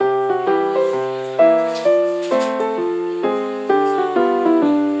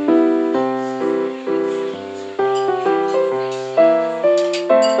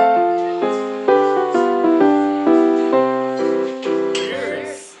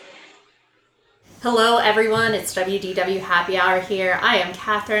Hello everyone, it's WDW Happy Hour here. I am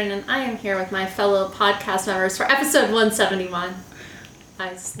Catherine and I am here with my fellow podcast members for episode 171. I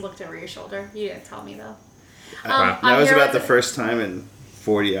just looked over your shoulder. You didn't tell me though. That was about the first time in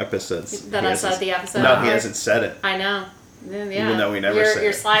 40 episodes. That I said the episode. No, he hasn't said it. I know. Yeah. Even though we never said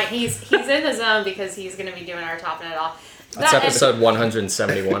you're it. sliding. He's in the zone because he's going to be doing our topping it off. That's episode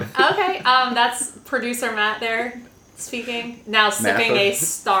 171. Okay, that's producer Matt there speaking. Now sipping a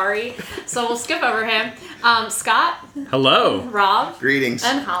Starry. So we'll skip over him. Scott. Hello. Rob. Greetings.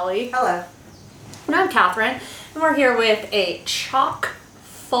 And Holly. Hello. And I'm Catherine. And we're here with a chock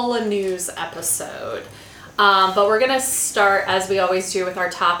full of news episode. But we're going to start, as we always do, with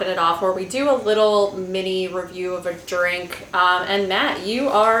our topping it off, where we do a little mini review of a drink. And Matt, you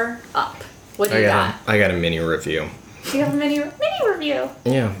are up. What do you got? I got a mini review. Do you have a mini review?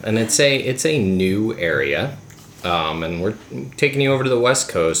 Yeah, and it's a new area. And we're taking you over to the West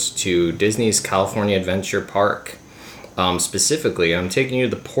Coast to Disney's California Adventure Park. Specifically, I'm taking you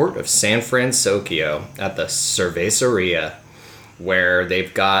to the port of San Francisco at the Cerveceria, where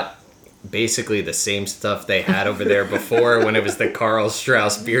they've got basically the same stuff they had over there before when it was the Karl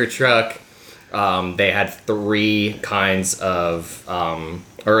Strauss beer truck. They had 3 kinds of,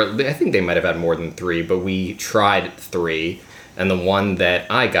 or I think they might have had more than 3, but we tried 3. And the one that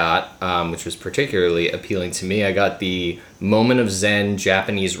I got, which was particularly appealing to me, I got the Moment of Zen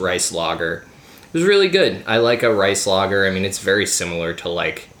Japanese rice lager. It was really good. I like a rice lager. I mean, it's very similar to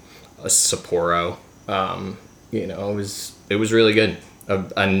like a Sapporo. It was really good.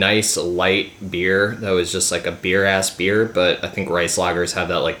 A nice light beer that was just like a beer-ass beer, but I think rice lagers have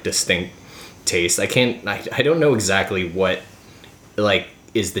that like distinct taste. I don't know exactly what like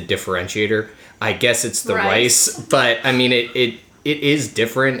is the differentiator. I guess it's the rice, but I mean it is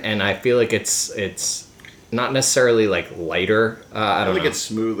different, and I feel like it's not necessarily like lighter. I don't know. It's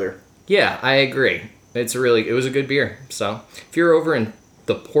smoother. Yeah, I agree. It was a good beer. So if you're over in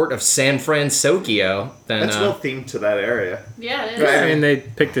the port of San Francisco, then that's well themed to that area. Yeah, it is. Right. I mean, they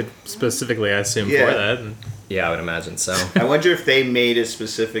picked it specifically, I assume, for that. Yeah, I would imagine so. I wonder if they made it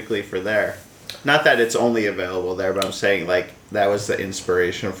specifically for there. Not that it's only available there, but I'm saying like that was the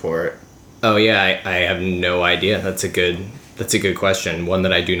inspiration for it. Oh yeah, I have no idea. That's a good question. One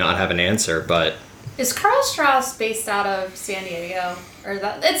that I do not have an answer, but Is Karl Strauss based out of San Diego? Or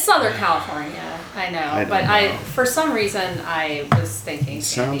it's Southern California, I know. For some reason I was thinking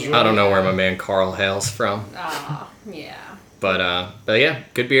San Diego. I don't know where my man Carl hails from. Yeah. But yeah,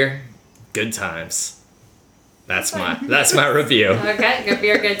 good beer, good times. That's my review. Okay, good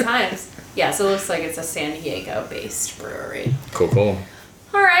beer, good times. Yeah, so it looks like it's a San Diego-based brewery. Cool.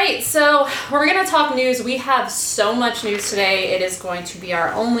 All right, so we're going to talk news. We have so much news today. It is going to be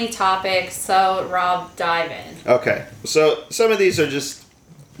our only topic. So, Rob, dive in. Okay, so some of these are just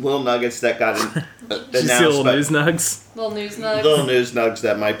little nuggets that got announced. Just little news nugs. Little news nugs. Little news nugs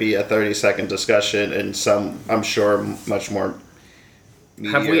that might be a 30-second discussion, and some, I'm sure, much more.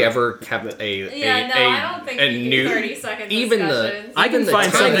 Have we ever kept I don't think we do 30-second discussions. I can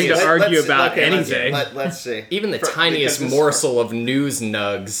find something to argue about anything. Let's see. Even the tiniest morsel of news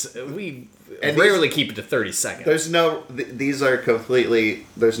nugs, we rarely keep it to 30 seconds. These are completely,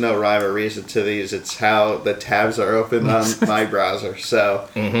 there's no rhyme or reason to these. It's how the tabs are open on my browser. So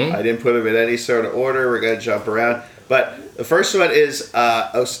I didn't put them in any sort of order. We're going to jump around. But the first one is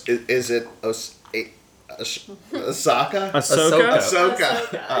Ahsoka? That's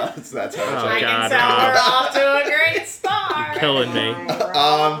how I can tell we're off to a great start. You're killing me.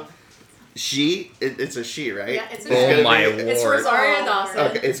 It's a she, right? Yeah, it's a she. Oh my lord. It's Rosario Dawson.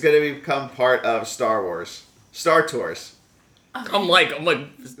 Okay, it's going to become part of Star Wars. Star Tours. I'm like.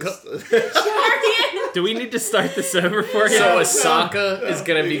 Do we need to start this over for you? So Ahsoka is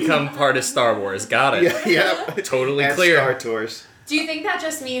gonna become part of Star Wars. Got it. Yeah. Totally and clear. Star Tours. Do you think that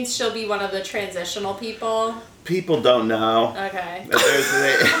just means she'll be one of the transitional people? People don't know. Okay.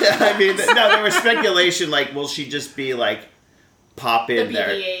 There was speculation like, will she just be like pop in the there?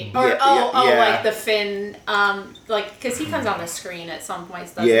 BB-8. Like the Finn, because he comes on the screen at some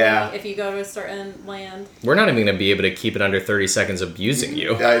points, doesn't he? If you go to a certain land. We're not even gonna be able to keep it under 30 seconds abusing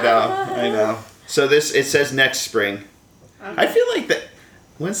you. I know. So it says next spring. Okay. I feel like that.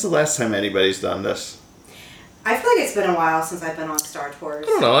 When's the last time anybody's done this? I feel like it's been a while since I've been on Star Tours. I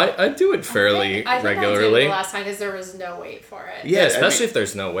don't know. I do it fairly I think regularly. I did the last time because there was no wait for it. Yeah, especially if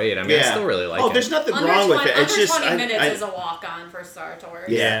there's no wait. I mean, I still really like it. Oh, there's nothing wrong with it. It's just 20 minutes is a walk-on for Star Tours.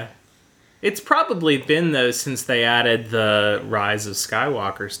 Yeah. It's probably been, though, since they added the Rise of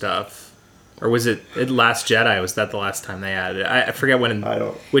Skywalker stuff. Or was it Last Jedi? Was that the last time they added it? I forget which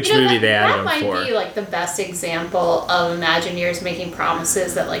You know, movie they added that them might for. be like the best example of Imagineers making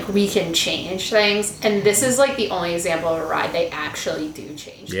promises that like we can change things, and this is like the only example of a ride they actually do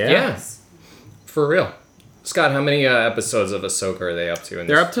change. Yeah. things. For real. Scott, how many episodes of Ahsoka are they up to?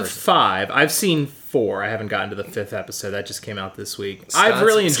 They're up to 5. I've seen 4. I haven't gotten to the 5th episode. That just came out this week. I've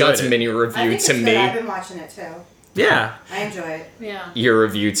really enjoyed Scott's it. mini I review think it's to good. me. I've been watching it too. Yeah. I enjoy it. Yeah. Your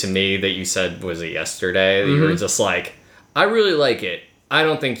review to me that you said, was it yesterday? That you were just like, I really like it. I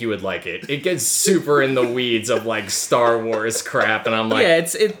don't think you would like it. It gets super in the weeds of like Star Wars crap, and I'm like, Yeah,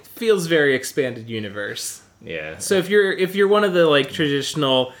 it feels very expanded universe. yeah. So if you're one of the like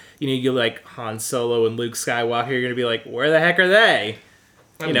traditional, you like Han Solo and Luke Skywalker, you're gonna be like, where the heck are they?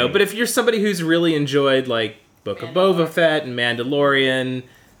 But if you're somebody who's really enjoyed like Book of Boba Fett and Mandalorian,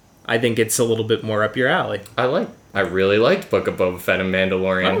 I think it's a little bit more up your alley. I really liked Book of Boba Fett and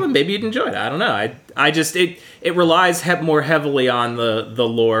Mandalorian. Well, maybe you'd enjoy it. I don't know. I just it relies more heavily on the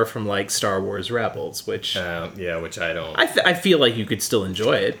lore from like Star Wars Rebels, which Yeah, which I don't. I feel like you could still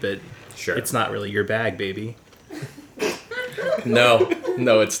enjoy it, but Sure. it's not really your bag, baby. No,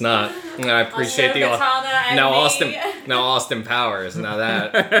 it's not. I appreciate the Katana and now me. Austin Powers. Now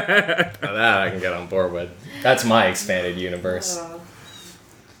that I can get on board with. That's my expanded universe.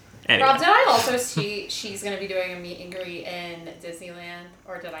 Anyway. Rob, did I also see she's going to be doing a meet and greet in Disneyland,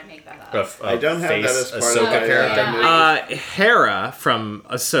 or did I make that up? I don't have that as part of Ahsoka my character. Hera from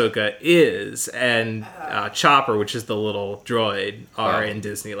Ahsoka is, and Chopper, which is the little droid, are in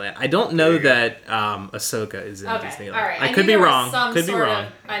Disneyland. I don't know that Ahsoka is in Okay, Disneyland. all right. I knew could be there was wrong. some Could be sort wrong.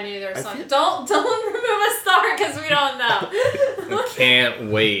 of- I knew there was some. Don't remove a star because we don't know.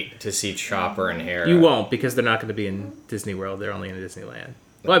 Can't wait to see Chopper and Hera. You won't, because they're not going to be in Disney World. They're only in Disneyland.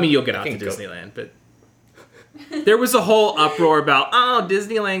 Well, I mean, you'll get out to can go- Disneyland, but there was a whole uproar about,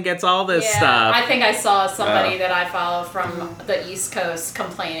 Disneyland gets all this stuff. I think I saw somebody that I follow from the East Coast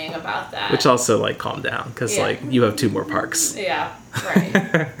complaining about that. Which also, calm down, because, Yeah. you have 2 more parks. Yeah, right.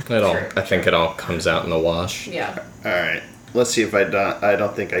 I think it all comes out in the wash. Yeah. All right. Let's see if I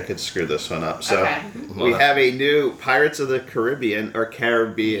don't think I could screw this one up. So Okay. we have a new Pirates of the Caribbean or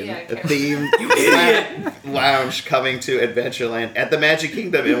Caribbean Yeah, themed lounge coming to Adventureland at the Magic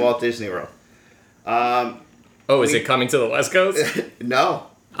Kingdom in Walt Disney World. Is it coming to the West Coast? No.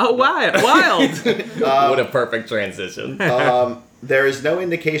 Oh, wild! What a perfect transition. There is no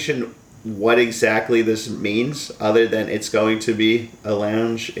indication what exactly this means other than it's going to be a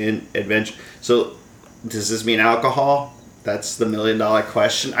lounge in adventure. So does this mean alcohol? That's the $1 million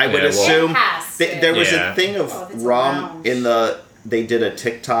question. I would Yeah, well- assume It has to. there was Yeah. a thing of it's a rum lounge. in they did a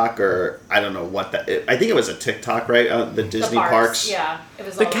TikTok or I don't know what that. I think it was a TikTok, right? The Disney the parks. Yeah. It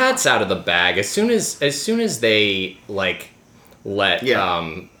was The all cat's out of the bag. As soon as they let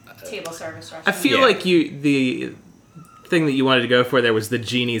table service restaurant. I feel Yeah. like the thing that you wanted to go for there was the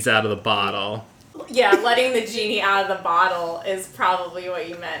genie's out of the bottle. Yeah, letting the genie out of the bottle is probably what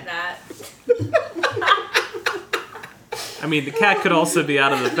you meant, Matt. I mean, the cat could also be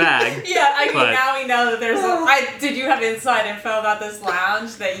out of the bag. Yeah, I mean, But- now we know that there's did you have inside info about this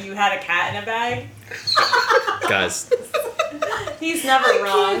lounge that you had a cat in a bag? guys. He's never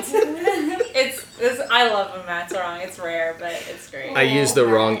wrong. I love when Matt's wrong. It's rare, but it's great. I used the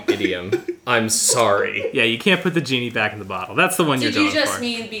wrong idiom. I'm sorry. Yeah, you can't put the genie back in the bottle. That's the one Did you're you going just for.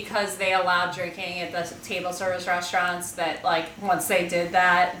 mean because they allowed drinking at the table service restaurants that, once they did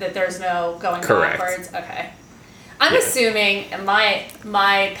that there's no going Correct. backwards? Okay. I'm assuming, and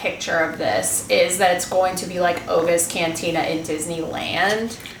my picture of this is that it's going to be like Oga's Cantina in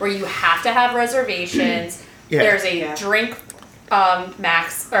Disneyland, where you have to have reservations. Yeah. There's a drink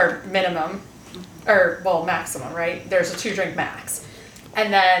max, or minimum, maximum, right? There's a 2-drink max.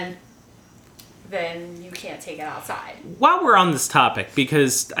 And then you can't take it outside. While we're on this topic,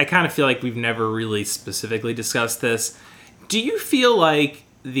 because I kind of feel like we've never really specifically discussed this, do you feel like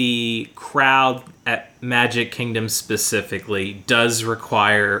the crowd at Magic Kingdom specifically does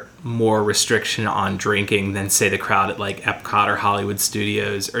require more restriction on drinking than, say, the crowd at Epcot or Hollywood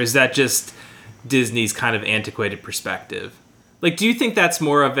Studios? Or is that just Disney's kind of antiquated perspective? Do you think that's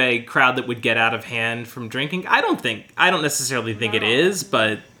more of a crowd that would get out of hand from drinking? I don't necessarily think it is,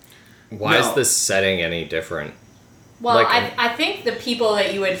 but Why is No. this setting any different? Well, I think the people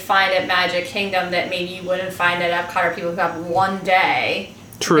that you would find at Magic Kingdom that maybe you wouldn't find at Epcot are people who have one day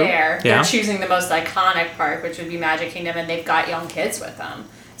True. there. Yeah. They're choosing the most iconic park, which would be Magic Kingdom, and they've got young kids with them.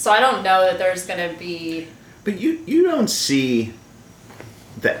 So I don't know that there's going to be... But you don't see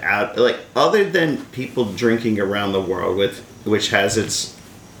other than people drinking around the world which has its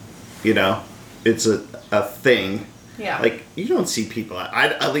it's a thing. Yeah. Like, you don't see people,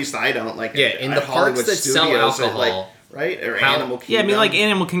 at least I don't, like, Yeah, in at the parks Hollywood that sell studios or, alcohol. right? Or How- Animal Kingdom. Yeah, I mean, like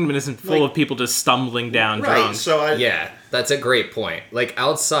Animal Kingdom isn't full Like- of people just stumbling down Right, drunk. so Yeah, that's a great point. Like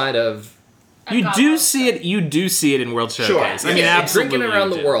outside of You do see it. You do see it in World Sure. Showcase. I mean, Yeah, absolutely. drinking around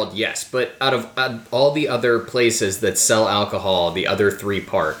you the do. world, yes, but out of all the other places that sell alcohol, the other 3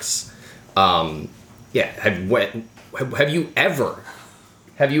 parks, yeah,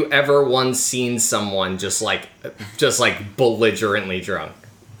 have you ever once seen someone just like belligerently drunk?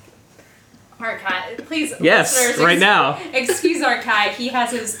 Arkai, please, Yes, listeners, right now. Excuse Arkai. He has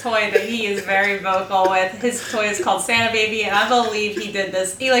his toy that he is very vocal with. His toy is called Santa Baby, and I believe he did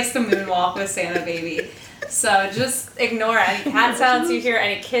this. He likes to moonwalk with Santa Baby. So just ignore any cat sounds you hear,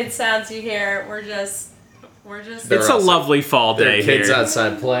 any kid sounds you hear. We're just. They're It's a awesome. lovely fall There day are kids here.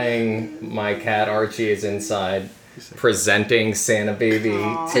 outside playing. My cat Archie is inside presenting Santa Baby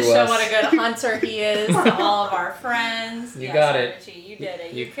Aw. To to show us. what a good hunter he is to all of our friends. You Yes, got it. Archie, you did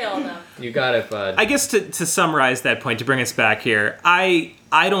it. You You- killed him. You got it, bud. I guess to summarize that point, to bring us back here, I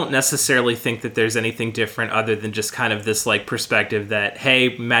don't necessarily think that there's anything different other than just kind of this like perspective that,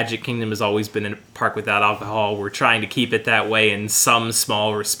 hey, Magic Kingdom has always been a park without alcohol. We're trying to keep it that way in some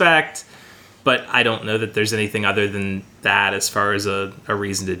small respect. But I don't know that there's anything other than that as far as a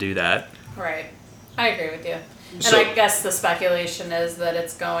reason to do that. Right. I agree with you. And So- I guess the speculation is that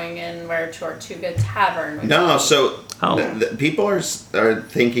it's going in where Tortuga Tavern. Which No, so Oh. the people are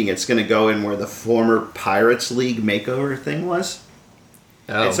thinking it's going to go in where the former Pirates League makeover thing was.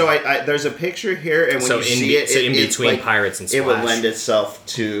 Oh. And so I there's a picture here, and when So you in see be- it, so in it's between like, Pirates and it would Splash. lend itself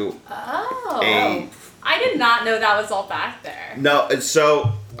to Oh. I did not know that was all back there. no.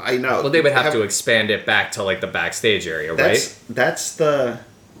 So I know. Well, they would have to expand it back to like the backstage area, right? That's the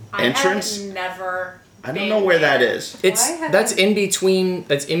entrance. I have never. I don't been know where there. that is. It's Why have that's I- in between.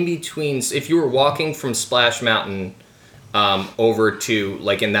 That's in between. If you were walking from Splash Mountain over to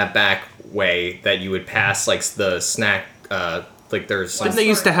like in that back way, that you would pass like the snack. Like there's some, Didn't they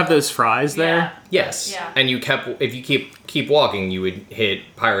used to have those fries there? Yeah. yes, Yeah. and you kept if you keep walking, you would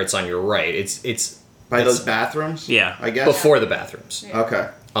hit Pirates on your right. It's By those bathrooms. Yeah. I guess. before the bathrooms Okay.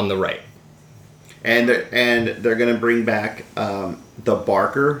 on the right. And they're going to bring back the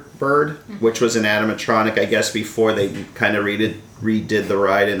Barker bird, which was an animatronic, I guess, before they kind of redid the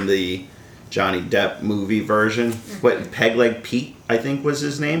ride in the Johnny Depp movie version. What, Pegleg Pete, I think was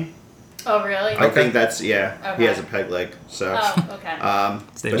his name. Oh, really? I think that's, yeah, he Okay. has a peg leg. So, Oh, okay.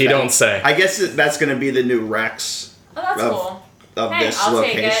 but You that- don't say. I guess that's going to be the new Rex Oh, that's of- cool. of Hey, this I'll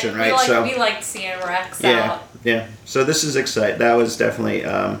location, take it. right? We like seeing Rex yeah, out. yeah. So this is exciting. That was definitely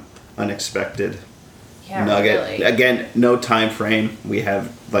unexpected. Yeah, Nugget. really. Again, no time frame. We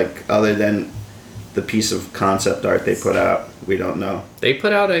have like other than the piece of concept art they put out. We don't know. They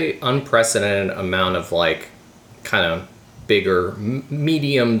put out a unprecedented amount of like kind of bigger,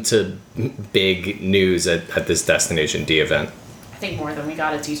 medium to big news at this Destination D event. I think more than we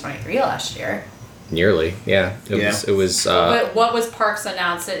got at D23 last year. Nearly, yeah. It was. But what was Parks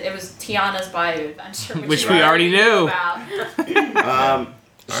announced? It was Tiana's Bayou Adventure, Which you we already knew. about.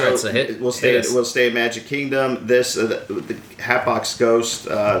 So Alright, so hit- we'll hit us. stay at Magic Kingdom. This the Hatbox Ghost.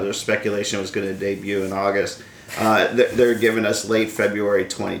 There's speculation was going to debut in August. They're giving us late February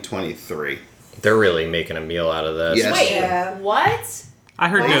 2023. They're really making a meal out of this. Yes. Wait, Yeah. what? I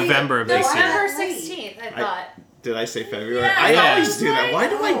heard Wait, November of this year. November Wait. 16th, I thought. Did I say February? Yeah. I Yeah. always do that. Why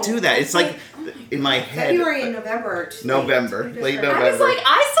do I do that? It's like in my head. February and November. are just November. two Late different- I was November. like,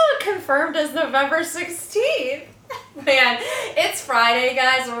 I saw it confirmed as November 16th. Man, it's Friday,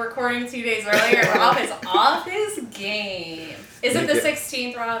 guys. We're recording 2 days earlier. Rob is off his game. Is it the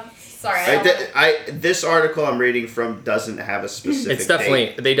 16th, Rob? Sorry. This article I'm reading from doesn't have a specific. It's definitely.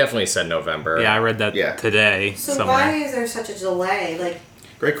 date. They definitely said November. Yeah, I read that Yeah. today So somewhere. why is there such a delay? Like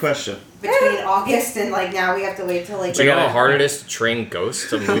Great question. between August and like now we have to wait till like. Do you know how hard it is to train ghosts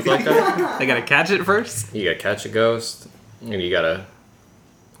to move like that? They gotta catch it first? You gotta catch a ghost, and you gotta.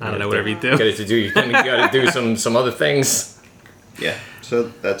 I don't know, whatever you do. Get it to do. You gotta do some other things. Yeah.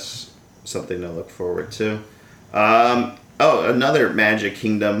 So that's something to look forward to. Another Magic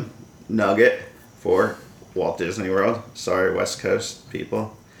Kingdom nugget for Walt Disney World. Sorry, West Coast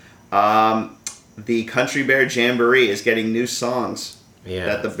people. The Country Bear Jamboree is getting new songs Yeah.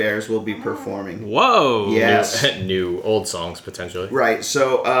 that the Bears will be performing. Whoa. Yes. New old songs potentially. Right.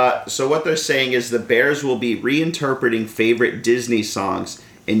 So what they're saying is the Bears will be reinterpreting favorite Disney songs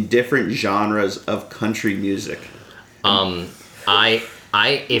in different genres of country music. I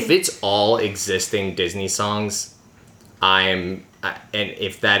if it's all existing Disney songs, and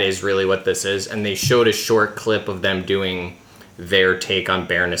if that is really what this is, and they showed a short clip of them doing their take on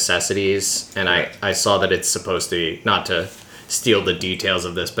bare necessities. And I saw that it's supposed to be, not to steal the details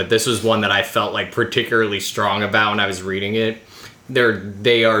of this, but this was one that I felt like particularly strong about when I was reading it.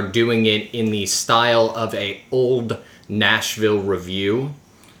 They are doing it in the style of a old Nashville review.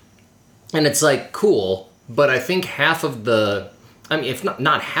 And it's like, cool, but I think half of if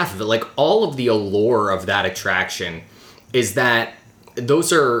not half of it, like all of the allure of that attraction is that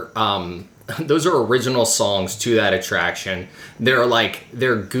those are original songs to that attraction.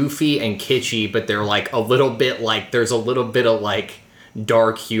 They're goofy and kitschy, but they're like a little bit like, there's a little bit of like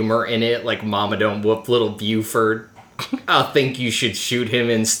dark humor in it, like Mama Don't Whoop Little Buford. I think you should shoot him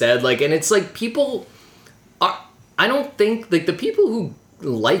instead. Like, and it's like people I don't think like the people who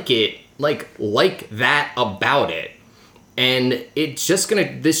like it like that about it. And it's just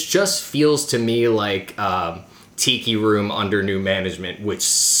this just feels to me like Tiki Room under new management, which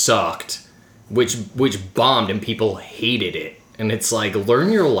sucked, which bombed and people hated it. And it's like,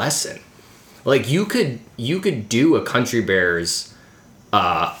 learn your lesson. Like you could do a Country Bears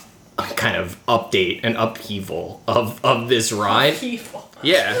kind of update and upheaval of this ride. Upheaval.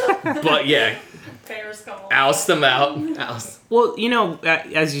 Yeah, but yeah, Bears come on. oust them out. Well,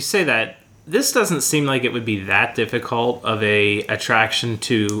 as you say that, this doesn't seem like it would be that difficult of a attraction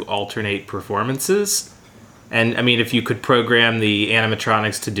to alternate performances. And I mean, if you could program the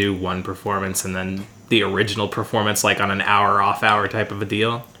animatronics to do one performance and then the original performance like on an hour off hour type of a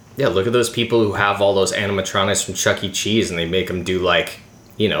deal. Yeah, look at those people who have all those animatronics from Chuck E. Cheese and they make them do like,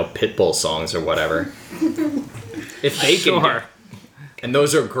 Pitbull songs or whatever. If they can do, and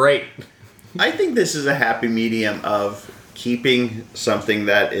those are great. I think this is a happy medium of keeping something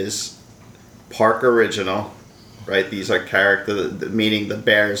that is park original, right? These are meaning the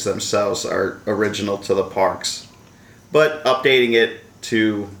bears themselves are original to the parks, but updating it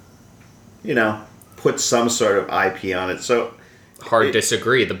to, put some sort of IP on it. So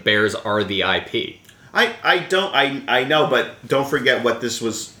disagree. The bears are the IP. I know, but don't forget what this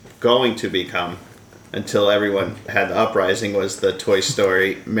was going to become until everyone had the uprising was the Toy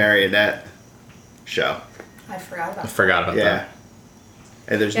Story marionette show. I forgot about that. Yeah.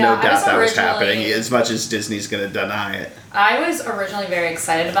 And there's no doubt that was happening, as much as Disney's going to deny it. I was originally very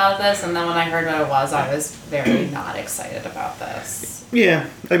excited about this, and then when I heard what it was, I was very not excited about this. Yeah.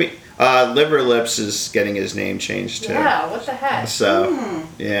 I mean, Liver Lips is getting his name changed, too. Yeah, what the heck? So,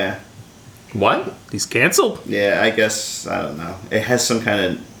 yeah. What? He's canceled? Yeah, I guess, I don't know. It has some kind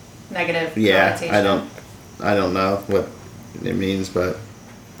of... negative connotation. connotation. I don't know what it means, but...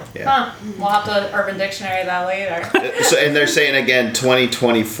 Yeah. Huh. We'll have to Urban Dictionary that later. And they're saying again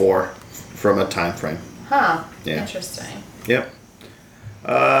 2024 from a time frame. Huh. Yeah. Interesting. Yep.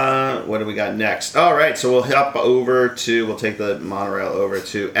 What do we got next? All right, so we'll we'll take the monorail over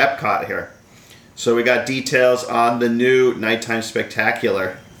to Epcot here. So we got details on the new Nighttime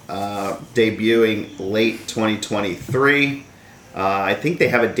Spectacular debuting late 2023. I think they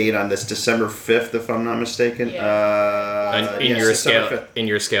have a date on this, December 5th, if I'm not mistaken. Yeah. In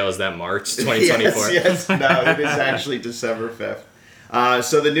your scale, is that March 2024? Yes. No, it is actually December 5th.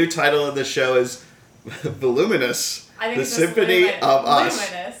 So the new title of the show is Voluminous, the Symphony of Us.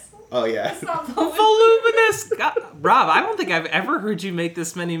 Luminous. Oh, yeah. It's not Voluminous! God, Rob, I don't think I've ever heard you make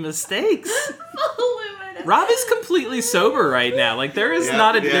this many mistakes. Voluminous. Rob is completely sober right now. Like, there's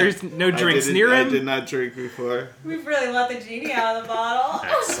no drinks near him. I did not drink before. We've really let the genie out of the bottle.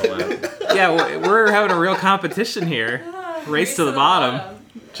 Excellent. Yeah, we're having a real competition here. Race to the bottom.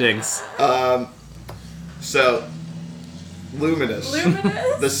 Jinx. So, Luminous,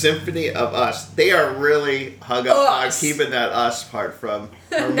 the Symphony of Us. They are really hung up on keeping that us part from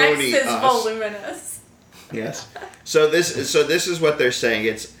Harmony Next is Us. Voluminous. Yes. So this is what they're saying.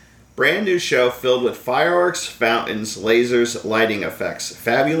 It's brand new show filled with fireworks, fountains, lasers, lighting effects,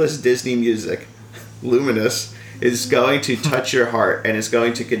 fabulous Disney music. Luminous is going to touch your heart and is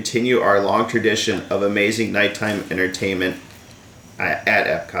going to continue our long tradition of amazing nighttime entertainment at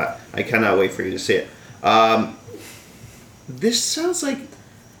Epcot. I cannot wait for you to see it. This sounds like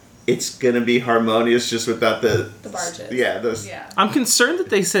it's going to be harmonious just without the barges. Yeah, those. Yeah. I'm concerned that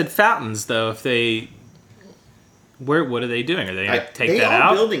they said fountains, though. If they... What are they doing? Are they going to take that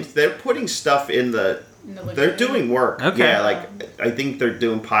out? They're putting stuff in the... They're doing work. Okay. Yeah, I think they're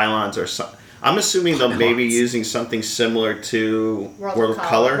doing pylons or something. I'm assuming they'll maybe using something similar to World of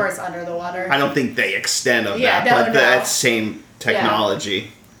Color. Where it's under the water. I don't think they extend of Yeah, that, but no. that same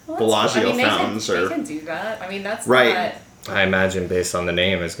technology. Well, Bellagio they fountains they can do that. I mean, that's right. not... I imagine based on the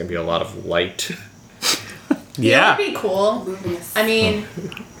name, it's going to be a lot of light. Yeah. It would be cool. Luminous. I mean,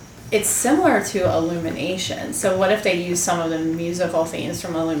 it's similar to Illumination. So what if they use some of the musical themes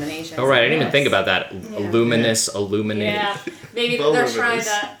from Illumination? Oh, right. I didn't even think about that. Yeah. Luminous, illuminate. Yeah, maybe they're trying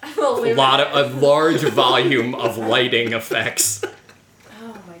to A large volume of lighting effects.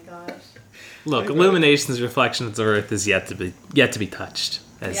 Oh my gosh. Look, Illumination's reflection of the Earth is yet to be touched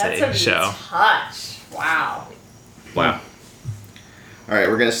as a show. Touch. Wow. Wow. All right,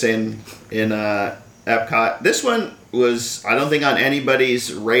 we're gonna stay in Epcot. This one was, I don't think, on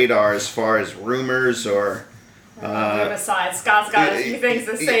anybody's radar as far as rumors or. Besides, Scott's got a few things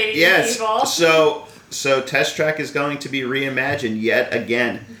to say to yes. people. So Test Track is going to be reimagined yet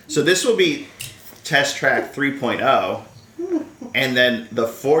again. So this will be Test Track 3.0, and then the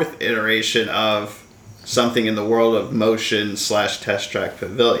fourth iteration of something in the world of motion / Test Track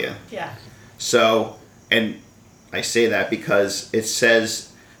Pavilion. Yeah. So, and I say that because it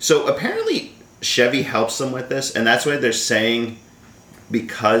says, so apparently Chevy helps them with this, and that's why they're saying,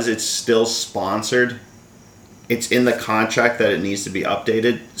 because it's still sponsored, it's in the contract that it needs to be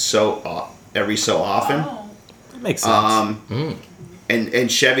updated every so often. Oh. That makes sense.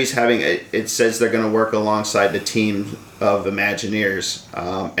 And Chevy's having it says they're going to work alongside the team of Imagineers,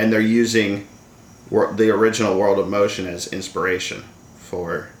 and they're using the original World of Motion as inspiration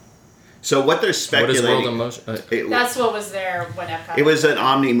for. So what they're speculating. What is World of Motion? That's what was there when Epcot. It was an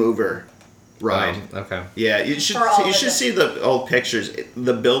Omni Mover ride. Okay. Yeah, you should For all of see the old pictures.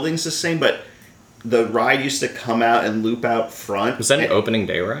 The building's the same, but the ride used to come out and loop out front. Was that an opening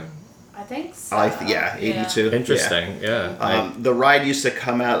day ride? I think so. 82. Interesting. Yeah. The ride used to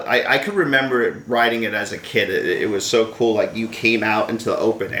come out. I could remember riding it as a kid. It was so cool. Like, you came out into the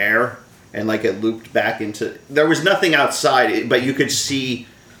open air and like it looped back into. There was nothing outside, but you could see.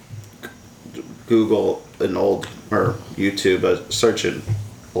 Google an old or YouTube, search an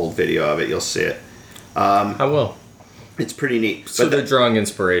old video of it. You'll see it. I will. It's pretty neat. So they're drawing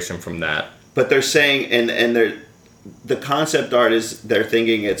inspiration from that. But they're saying, and the concept art is they're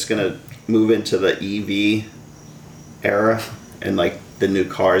thinking it's gonna move into the EV era, and like the new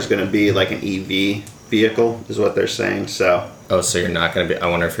car is gonna be like an EV vehicle, is what they're saying. So. Oh, so you're not gonna be? I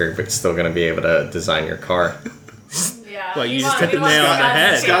wonder if you're still gonna be able to design your car. Yeah. Well, you just hit the nail on the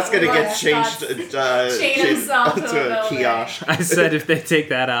head. Scott's gonna get changed himself to to a kiosk. I said if they take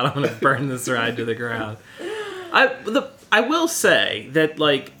that out, I'm gonna burn this ride to the ground. I will say that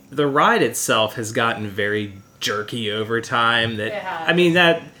like the ride itself has gotten very jerky over time. That It has. I mean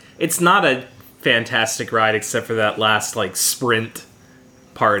that it's not a fantastic ride except for that last like sprint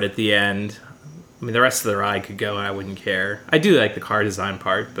part at the end. I mean the rest of the ride could go and I wouldn't care. I do like the car design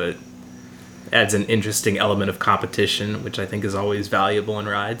part, but adds an interesting element of competition, which I think is always valuable in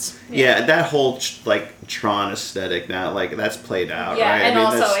rides. Yeah, that whole like Tron aesthetic now, like that's played out. Yeah, right? and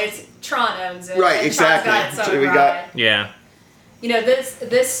I mean, also it's Tron owns it. Right, and exactly. Tron's got its own We got- ride. Yeah. You know,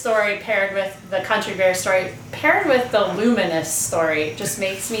 this story paired with the Country Bear story, paired with the Luminous story, just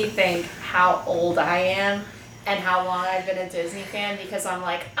makes me think how old I am and how long I've been a Disney fan, because I'm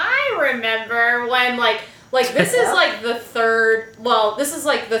like, I remember when like this is like the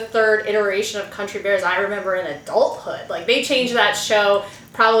third iteration of Country Bears I remember in adulthood. Like they changed that show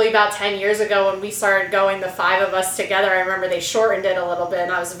probably about 10 years ago when we started going, the five of us together. I remember they shortened it a little bit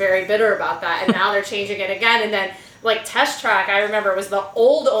and I was very bitter about that, and now they're changing it again. And then like Test Track, I remember was the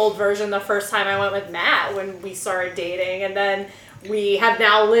old version the first time I went with Matt when we started dating, and then we have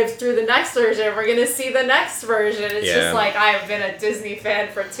now lived through the next version. We're gonna see the next version. It's just like I have been a Disney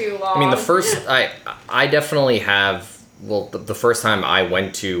fan for too long. I mean, I definitely have. Well, the first time I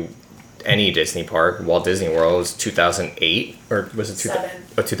went to any Disney park, Walt Disney World, was 2008 or was it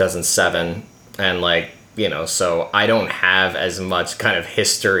 2007, and like. You know, so I don't have as much kind of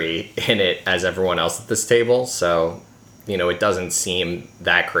history in it as everyone else at this table. So, you know, it doesn't seem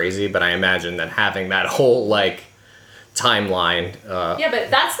that crazy, but I imagine that having that whole, like, timeline. Yeah,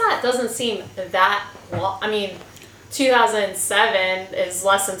 but doesn't seem that long. I mean, 2007 is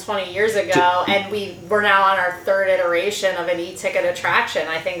less than 20 years ago, and we're now on our third iteration of an e-ticket attraction.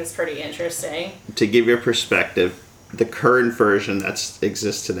 I think it's pretty interesting. To give you a perspective, the current version that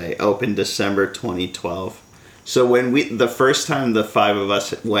exists today opened December 2012. So when the first time the five of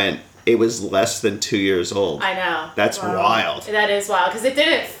us went, it was less than 2 years old. I know. That's wild. That is wild, because it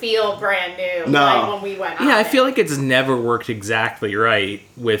didn't feel brand new No. like when we went on Yeah, I it. feel like it's never worked exactly right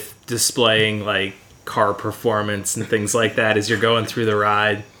with displaying like car performance and things like that as you're going through the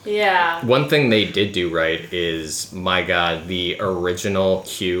ride. Yeah. One thing they did do right is, my God, the original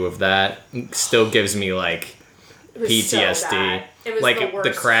cue of that still gives me like It was PTSD. so bad. It was Like the the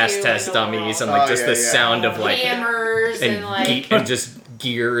worst crash cue in test the dummies world. and like Oh, just yeah, the yeah. sound of like Hammers and like... and just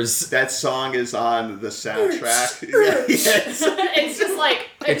gears. That song is on the soundtrack. Yeah, yes. It's just like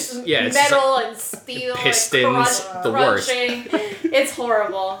it's metal and steel, pistons, and the worst. crunching. It's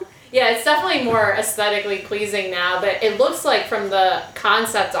horrible. Yeah, it's definitely more aesthetically pleasing now, but it looks like from the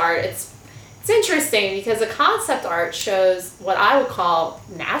concept art, it's interesting because the concept art shows what I would call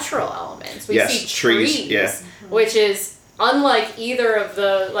natural elements. We see trees, which is unlike either of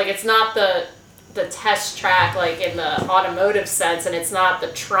the, like, it's not the test track like in the automotive sense, and it's not the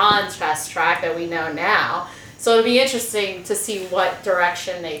Tron test track that we know now. So it'll be interesting to see what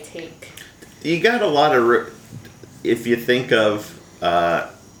direction they take. You got a lot of, if you think of,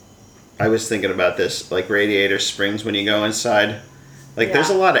 I was thinking about this, like Radiator Springs when you go inside. Like, there's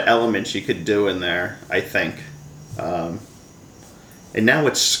a lot of elements you could do in there, I think. And now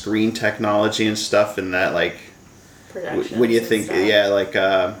with screen technology and stuff and that, like, when you think, like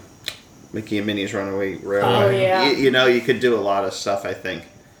Mickey and Minnie's Runaway Railway. Oh, yeah. You know, you could do a lot of stuff, I think.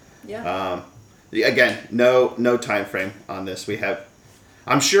 Yeah. Again, no time frame on this.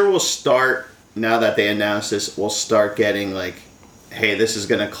 I'm sure we'll start, now that they announced this, we'll start getting, like, hey, this is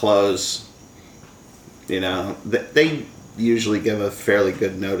going to close. You know, they usually give a fairly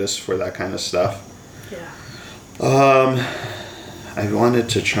good notice for that kind of stuff. Yeah. I wanted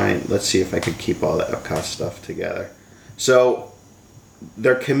to try and, let's see if I could keep all the Epcot stuff together. So,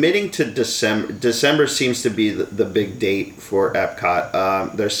 they're committing to December. December seems to be the big date for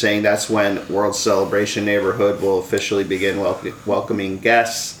Epcot. They're saying that's when World Celebration Neighborhood will officially begin welcoming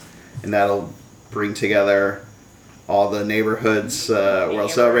guests, and that'll bring together all the neighborhoods, World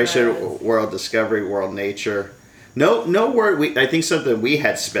Celebration, World Discovery, World Nature. No word. I think something we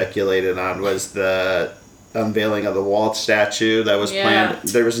had speculated on was the unveiling of the Walt statue that was planned.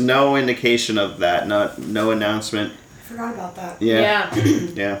 There was no indication of that. No announcement. I forgot about that. Yeah.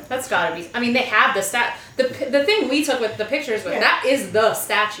 Yeah. That's gotta be. I mean, they have the the thing we took with the pictures with that is the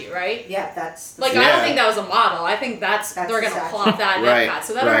statue, right? Yeah, that's like I don't think that was a model. I think that's they're the gonna statue. plop that in Epcot,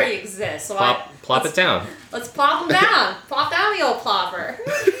 so that already exists. So Plop it down. Let's plop them down. Plop down the old plopper.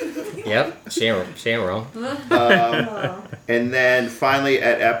 Yep, she ain't wrong. And then finally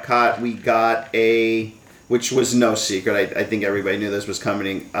at Epcot we got which was no secret. I think everybody knew this was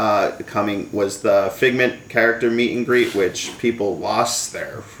coming. Was the Figment character meet and greet, which people lost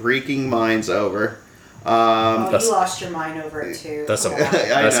their freaking minds over. You lost your mind over it too. That's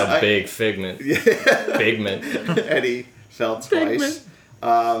a big Figment. Figment. Eddie fell twice.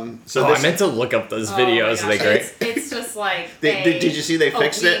 I meant to look up those videos. Oh Are they great? It's just like did you see they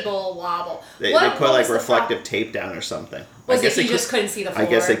fixed it? Wobble. They put like reflective tape down or something. Was it you just couldn't see the floor? I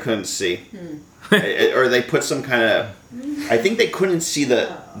guess they couldn't see. Or they put some kind of. I think they couldn't see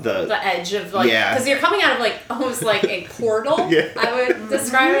the edge of because you're coming out of like almost like a portal. I would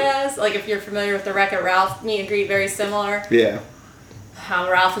describe it as, like, if you're familiar with the Wreck-It Ralph meet and greet, very similar. Yeah. How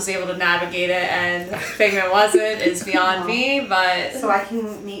Ralph was able to navigate it and Figment wasn't is beyond me, but so I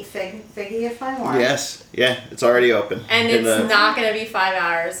can meet Figgy if I want. Yes, it's already open, and it's not going to be 5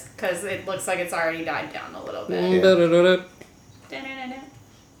 hours because it looks like it's already died down a little bit.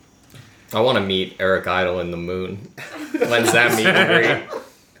 I want to meet Eric Idle in the Moon. When's that meet and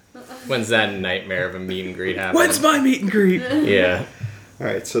greet? When's that nightmare of a meet and greet happening? When's my meet and greet? Yeah. All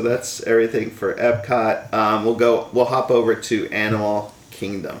right, so that's everything for Epcot. We'll hop over to Animal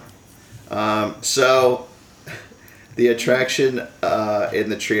Kingdom. So the attraction in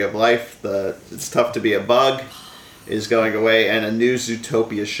the Tree of Life, It's Tough to Be a Bug, is going away, and a new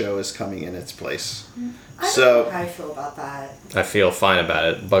Zootopia show is coming in its place. I don't know how I feel about that. I feel fine about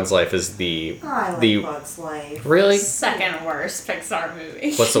it. Bug's Life is I like Bug's Life. Really? Second worst Pixar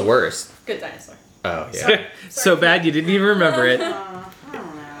movie. What's the worst? Good Dinosaur. Oh, yeah. So bad you didn't even remember it. I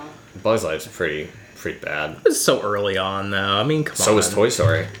don't know. Bug's Life's pretty bad. It was so early on, though. I mean, come on. So was Toy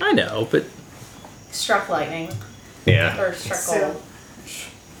Story. I know, but Struck lightning. Yeah. Or struck So, gold.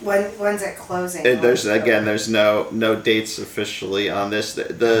 when's it closing? There's no dates officially on this.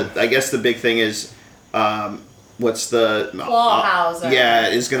 I guess the big thing is, what's the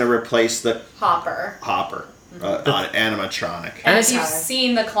Clawhauser. is going to replace the Hopper. on animatronic. And if you've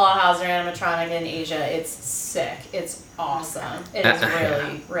seen the Clawhauser animatronic in Asia, it's sick. It's awesome. It is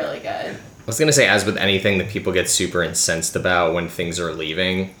really, really good. I was gonna say, as with anything that people get super incensed about when things are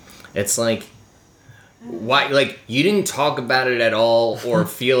leaving, it's like, why? Like, you didn't talk about it at all, or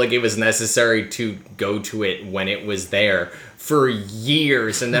feel like it was necessary to go to it when it was there for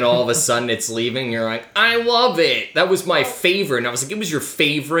years, and then all of a sudden it's leaving. And you're like, I love it. That was my favorite. And I was like, it was your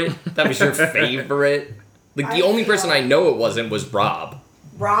favorite. That was your favorite. Like, the only person I know it wasn't was Rob.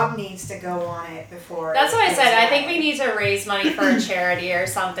 Rob needs to go on it before. That's what I said. I think we need to raise money for a charity or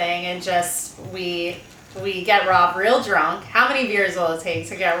something, and just we we get Rob real drunk. How many beers will it take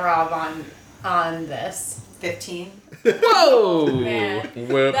to get Rob on this? 15. Whoa! Man,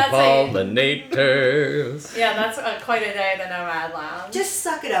 We're that's pollinators. Yeah, that's quite a day at the Nomad Lounge. Just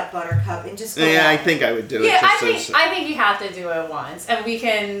suck it up, Buttercup, and just go Yeah, I on. think I would do it. Yeah, just I think you have to do it once, and we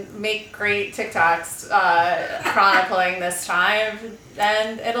can make great TikToks chronicling this time,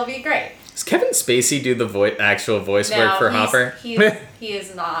 and it'll be great. Does Kevin Spacey do the actual voice work for Hopper? He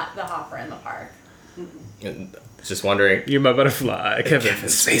is not the Hopper in the park. Just wondering. You're my butterfly, Kevin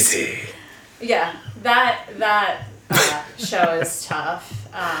Spacey. Yeah, that show is tough.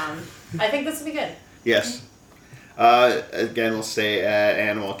 I think this will be good. Yes. Again, we'll stay at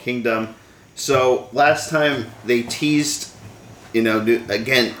Animal Kingdom. So last time they teased,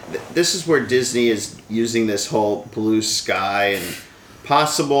 again, this is where Disney is using this whole blue sky and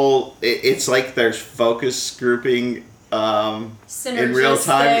possible. It's like there's focus grouping in real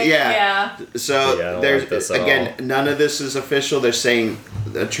time. Yeah. So Yeah, I don't like this there's at again, all. none of this is official. They're saying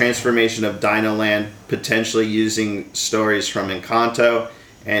a transformation of Dino Land, potentially using stories from Encanto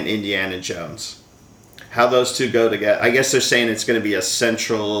and Indiana Jones. How those two go together? I guess they're saying it's going to be a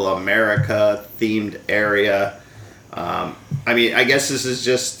Central America themed area. I guess this is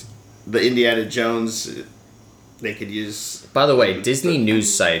just the Indiana Jones. They could use. By the way, Disney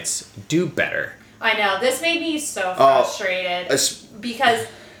news sites do better. I know, this made me so frustrated because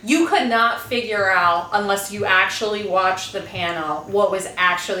you could not figure out, unless you actually watched the panel, what was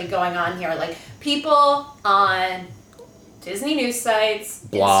actually going on here. Like, people on Disney news sites,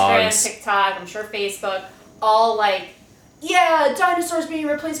 Blogs. Instagram, TikTok, I'm sure Facebook, all like, yeah, dinosaurs being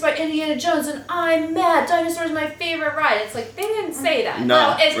replaced by Indiana Jones, and I'm mad. Dinosaurs my favorite ride. It's like, they didn't say that.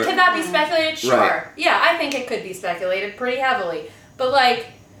 No. Can that be speculated? Sure. Right. Yeah, I think it could be speculated pretty heavily. But, like,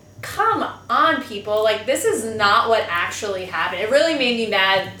 come on, people. Like, this is not what actually happened. It really made me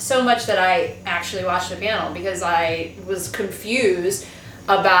mad so much that I actually watched the panel because I was confused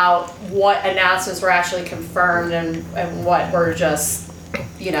about what announcements were actually confirmed and what were just,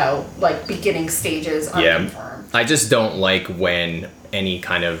 like, beginning stages unconfirmed. I just don't like when any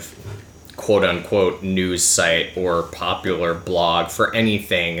kind of quote-unquote news site or popular blog for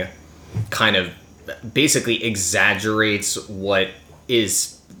anything kind of basically exaggerates what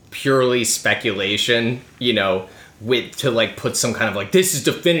is purely speculation, to like put some kind of like, this is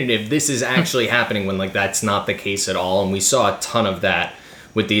definitive, this is actually happening, when like that's not the case at all. And we saw a ton of that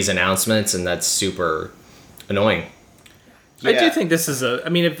with these announcements, and that's super annoying. I do Yeah. think this is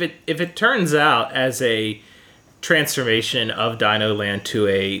if it turns out as a transformation of Dino Land to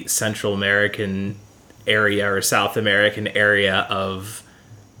a Central American area or South American area of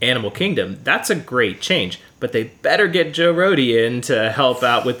Animal Kingdom, that's a great change. But they better get Joe Rohde in to help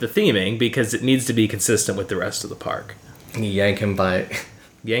out with the theming, because it needs to be consistent with the rest of the park. Yank him by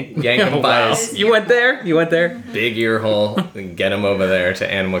Yank him by wow. his You went there? big ear hole and get him over there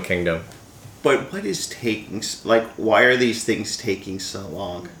to Animal Kingdom. But what is taking? Why are these things taking so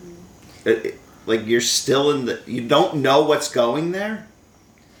long? Like, you're still you don't know what's going there.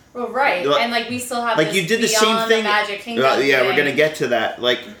 Well, right. Like- And, like, we still have Like, this you did the same Beyond thing. The Magic Kingdom Yeah, we're thing. gonna get to that.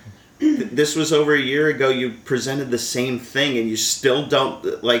 Like, this was over a year ago. You presented the same thing, and you still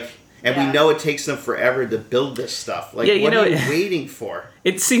don't like. And Yeah. we know it takes them forever to build this stuff. Like, Yeah, what are you waiting for?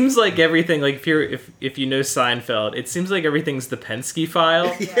 It seems like everything, like if you know Seinfeld, it seems like everything's the Penske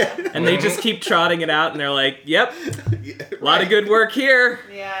file, and they just keep trotting it out, and they're like, "Yep, a lot of good work here."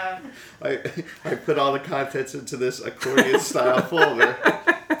 Yeah. I put all the contents into this accordion style folder.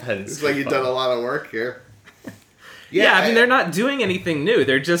 It's like you've done a lot of work here. Yeah, I mean, they're not doing anything new.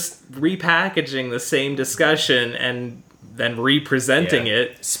 They're just repackaging the same discussion and then representing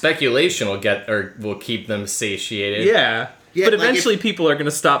it. Speculation will keep them satiated. Yeah. Yeah, But like eventually people are going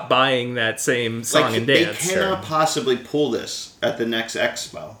to stop buying that same song and dance. They cannot possibly pull this at the next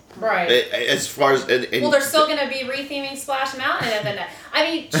expo. Right. As far as Well, they're still going to be retheming Splash Mountain, and then I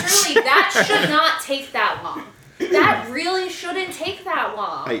mean, truly, that should not take that long. That really shouldn't take that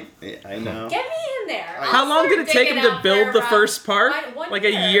long. I know. Get me in there. How long did it take them to build the first park? Like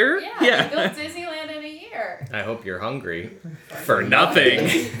a year? Yeah. They built Disneyland in a year. I hope you're hungry for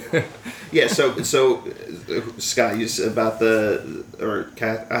nothing. Yeah. So Scott, you said about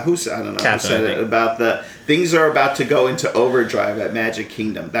who said, I don't know who Catherine, said I it think. about the things are about to go into overdrive at Magic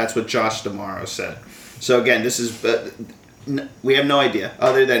Kingdom. That's what Josh D'Amaro said. So again, this is. We have no idea,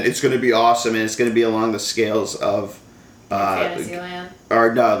 other than it's going to be awesome, and it's going to be along the scales of Fantasyland.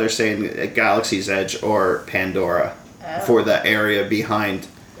 or no, they're saying Galaxy's Edge or Pandora for the area behind.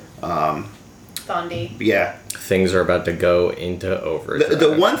 Thundy. Yeah, Things are about to go into overdrive.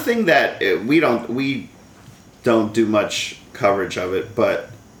 the one thing that we don't do much coverage of it, but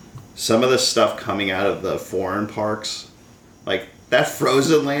some of the stuff coming out of the foreign parks, like that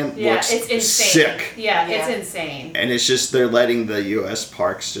Frozen Land looks it's insane. sick. Yeah, Yeah. it's insane. And it's just they're letting the U.S.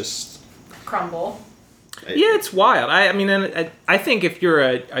 parks just. Crumble. Yeah, it's wild. I mean, and I think if you're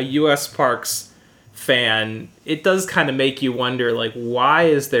a U.S. Parks fan, it does kind of make you wonder, like, why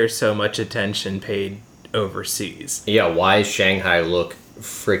is there so much attention paid overseas? Yeah, why does Shanghai look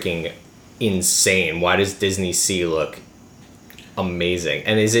freaking insane? Why does Disney Sea look amazing?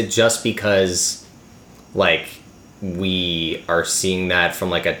 And is it just because, like, we are seeing that from,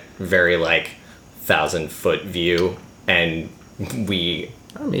 like, a very, like, 1,000-foot view, and we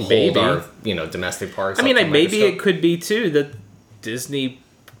I mean, hold maybe. our, domestic parks I mean, up to like, maybe it microscope? could be, too, that Disney,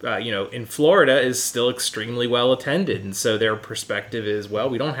 in Florida is still extremely well attended, and so their perspective is, well,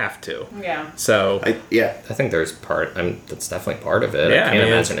 we don't have to. Yeah. So, I think there's that's definitely part of it. Yeah, I I can't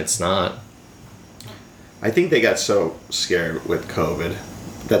mean, imagine it's not. I think they got so scared with COVID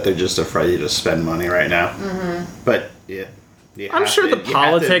that they're just afraid to spend money right now. Mm-hmm. But yeah. I'm sure the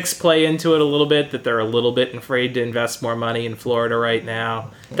politics play into it a little bit, that they're a little bit afraid to invest more money in Florida right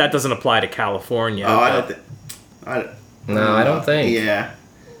now. That doesn't apply to California. Oh, I but- don't think. No, I don't think. Yeah,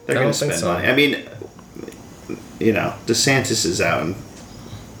 they're I going don't to think spend so. money. I mean, DeSantis is out in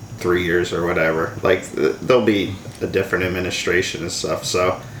 3 years or whatever. Like, there'll be a different administration and stuff.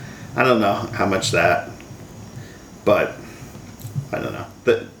 So, I don't know how much that. But I don't know.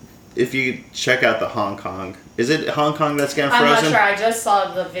 If you check out the Hong Kong, is it Hong Kong that's getting I'm frozen? not sure. I just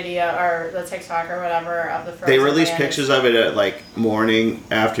saw the video or the TikTok or whatever of the Frozen They released Land. pictures of it at like morning,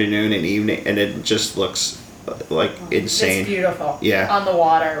 afternoon, and evening, and it just looks like insane. It's beautiful. Yeah. On the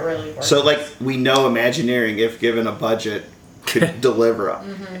water, it really works. So, like, we know Imagineering, if given a budget, could deliver.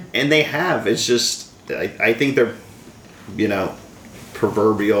 And they have. It's just, I think they're,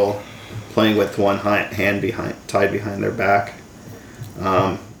 proverbial playing with one hand tied behind their back.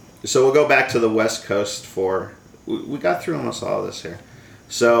 So we'll go back to the West Coast for, we got through almost all of this here.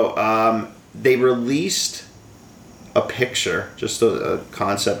 So they released a picture, just a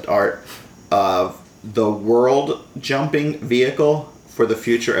concept art of the world jumping vehicle for the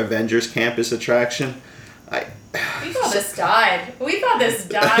future Avengers campus attraction. We thought this died.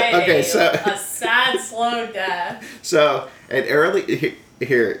 Okay, a sad, slow death. So, an early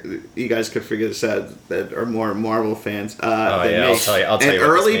here, you guys could figure this out that are more Marvel fans. I'll tell you An what this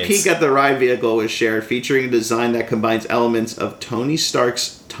early means. peek at the ride vehicle was shared, featuring a design that combines elements of Tony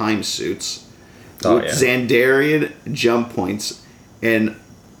Stark's time suits with Xandarian jump points and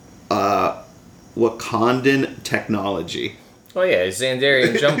Wakandan technology. Oh yeah,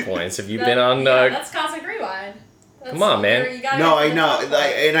 Xandarian jump points. Have you been on? That's Cosmic Rewind. That's Come on, man. where you gotta No, get I to know, the top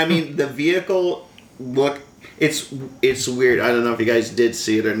part. and I mean the vehicle look. It's weird. I don't know if you guys did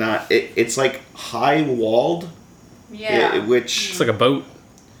see it or not. It's like high walled. Yeah. Which It's like a boat.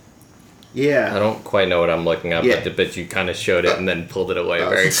 yeah. I don't quite know what I'm looking at, Yeah. but you kind of showed it and then pulled it away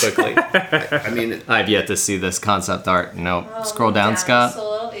very quickly. I mean, I've yet to see this concept art. No, Oh, scroll down, Scott. just a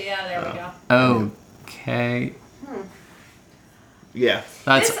little. Yeah, there we go. Okay, yeah.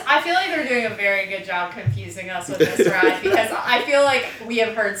 that's I feel like they're doing a very good job confusing us with this ride because I feel like we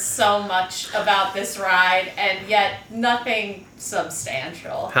have heard so much about this ride and yet nothing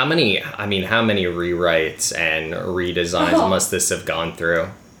substantial. how many rewrites and redesigns Oh. must this have gone through?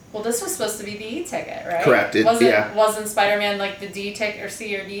 Well, this was supposed to be the E-ticket, right? Correct, yeah. Wasn't Spider-Man like the D ticket or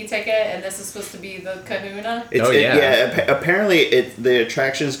C or D ticket, and this is supposed to be the Kahuna? Apparently, the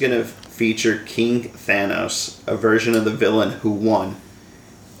attraction is going to feature King Thanos, a version of the villain who won.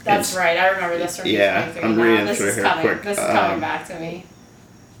 That's right. I remember this from Yeah, 2023 I'm now. reading This through is here coming. quick. This is coming back to me.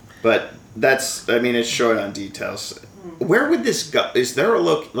 But it's short on details. Where would this go? Is there a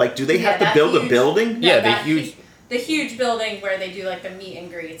look? Like, do they have to that build a huge- building? No, Yeah, the that huge- the huge building where they do like the meet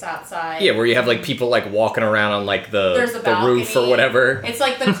and greets outside. Yeah, where you have like people like walking around on like There's the a roof or balcony. whatever. It's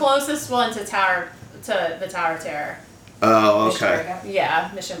like the closest one to the Tower of Terror. Oh, Mission okay. Breakout.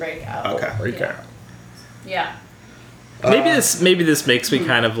 Yeah, Mission Breakout. Okay. Okay. Yeah. Maybe this makes me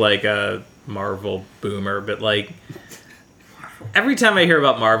kind of like a Marvel boomer, but like every time I hear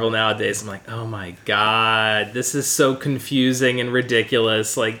about Marvel nowadays, I'm like, oh my god, this is so confusing and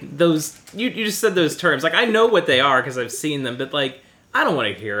ridiculous. Like those, you just said those terms. Like I know what they are because I've seen them, but like I don't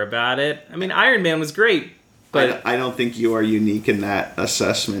want to hear about it. I mean, Iron Man was great, but I don't think you are unique in that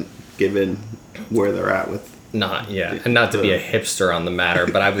assessment, given where they're at with. And not to be a hipster on the matter,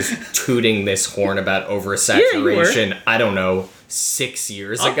 but I was tooting this horn about oversaturation. I don't know, 6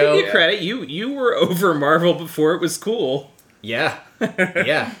 years I'll ago. give you credit. You were over Marvel before it was cool. Yeah.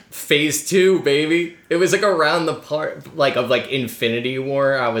 Yeah. Phase 2, baby. It was like around the part of Infinity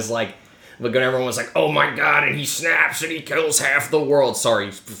War. I was like, Like when everyone was like, "Oh my god!" and he snaps and he kills half the world. Sorry,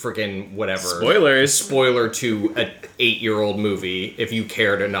 freaking whatever. Spoilers. Spoiler to an 8-year-old movie. If you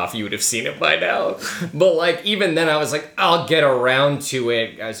cared enough, you would have seen it by now. But like even then, I was like, "I'll get around to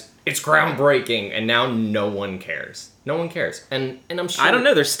it, guys. It's groundbreaking." And now no one cares. No one cares. And I'm sure. I don't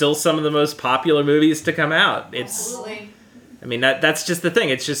know. There's still some of the most popular movies to come out. It's. Absolutely. I mean, that's just the thing.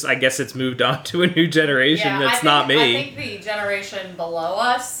 It's just, I guess it's moved on to a new generation Yeah, that's not me. I think the generation below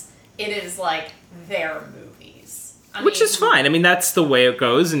us, it is like their movies. Which is fine. I mean, that's the way it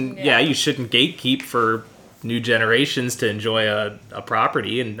goes. And Yeah. yeah, you shouldn't gatekeep for new generations to enjoy a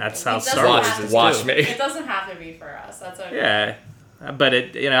property. And that's how It doesn't Star Wars have to is be. Watch too. me. It doesn't have to be for us. That's okay. Yeah. But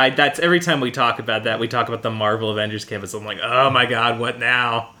that's every time we talk about that, we talk about the Marvel Avengers campus. I'm like, oh my god, what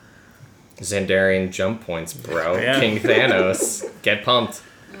now? Xandarian jump points, bro. Yeah. King Thanos. Get pumped.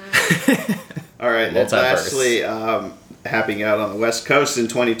 All right. And Multiverse. lastly, happening out on the West Coast in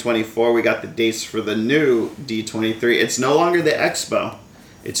 2024, we got the dates for the new D23. It's no longer the Expo.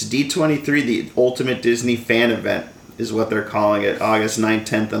 It's D23, the Ultimate Disney Fan Event, is what they're calling it. August 9th,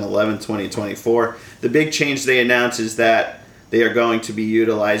 10th, and 11th, 2024. The big change they announced is that they are going to be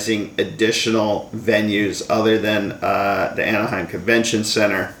utilizing additional venues other than the Anaheim Convention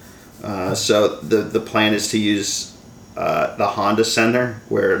Center. So the plan is to use the Honda Center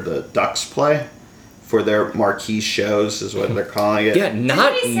where the Ducks play for their marquee shows, is what they're calling it. Yeah,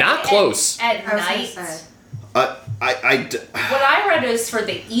 not Didn't we say not close. At I was gonna night. say. What I read is for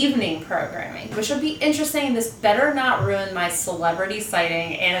the evening programming, which would be interesting. This better not ruin my celebrity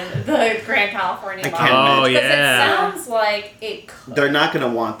sighting in the Grand California I Mall. can't Oh, Because yeah. it sounds like it could. They're not going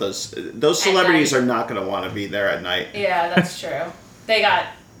to want those. Those At celebrities night. are not going to want to be there at night. Yeah, that's true. They got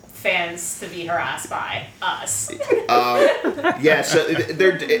fans to be harassed by us. Yeah, so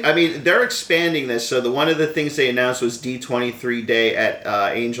they're expanding this. So one of the things they announced was D23 Day at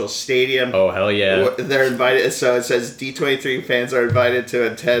Angel Stadium. Oh hell yeah. They're invited. So it says D23 fans are invited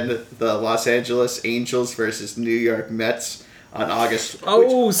to attend the Los Angeles Angels versus New York Mets on August.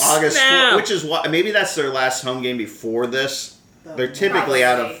 August snap. 4th, which is what maybe that's their last home game before this. They're typically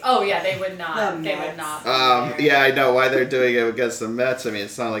out of. Oh yeah, they would not. The They would Mets. not. be there. Yeah, I know why they're doing it against the Mets. I mean,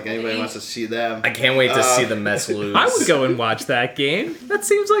 it's not like anybody wants to see them. I can't wait to see the Mets lose. I would go and watch that game. That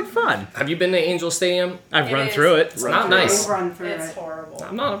seems like fun. Have you been to Angel Stadium? I've It run is. through it. It's not nice. We'll run through It's it. horrible.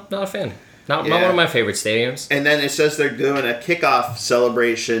 I'm not a fan. Not Yeah. one of my favorite stadiums. And then it says they're doing a kickoff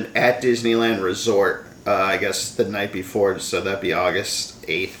celebration at Disneyland Resort. I guess the night before, so that'd be August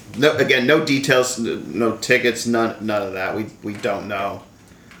 8th. No, again, no details, no tickets, none of that. We don't know.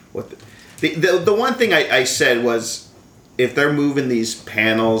 What the one thing I said was, if they're moving these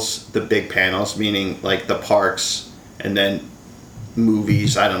panels, the big panels, meaning like the parks and then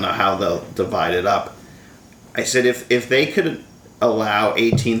movies, I don't know how they'll divide it up. I said if they could allow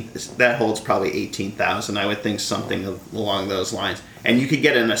 18, that holds probably 18,000, I would think, something along those lines. And you could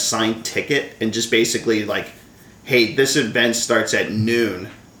get an assigned ticket and just basically like, hey, this event starts at noon,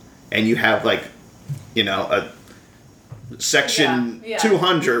 and you have like, a section Yeah.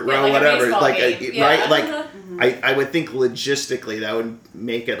 200 Yeah, row, like a whatever, baseball like game. Yeah. right, like I would think logistically that would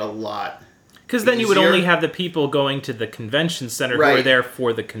make it a lot. Because then you would easier. only have the people going to the convention center who are Right. there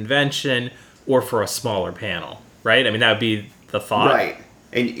for the convention or for a smaller panel, right? I mean, that would be the thought. Right.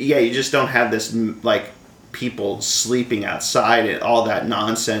 And yeah, you just don't have this like people sleeping outside and all that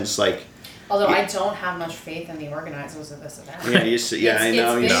nonsense. Like, Although I don't have much faith in the organizers of this event. I know. It's You been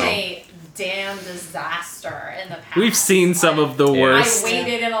know. a damn disaster in the past. We've seen some of the worst. I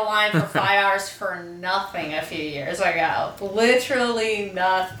waited in a line for 5 hours for nothing a few years ago. Literally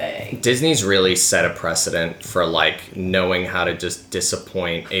nothing. Disney's really set a precedent for like knowing how to just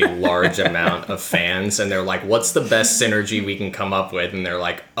disappoint a large amount of fans, and they're like, what's the best synergy we can come up with? And they're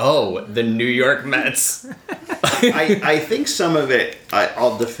like, oh, the New York Mets. I think some of it,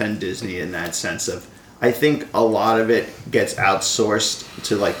 I'll defend Disney in that sense of, I think a lot of it gets outsourced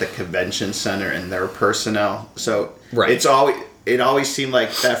to like the convention center and their personnel. So Right. it always seemed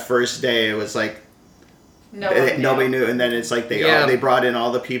like that first day it was like nobody knew, and then it's like they brought in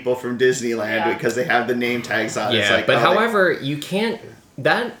all the people from Disneyland Yeah. because they have the name tags on. It's Yeah, like, but oh, however, you can't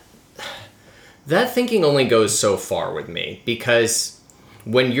that thinking only goes so far with me, because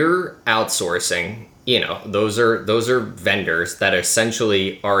when you're outsourcing, those are vendors that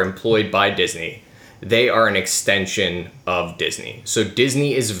essentially are employed by Disney. They are an extension of Disney. So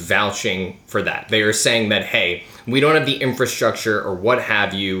Disney is vouching for that. They are saying that, hey, we don't have the infrastructure or what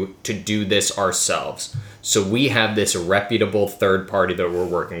have you to do this ourselves. So we have this reputable third party that we're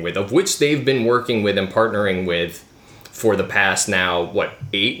working with, of which they've been working with and partnering with for the past now,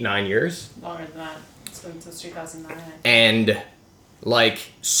 8-9 years? Longer than that. It's been since 2009. And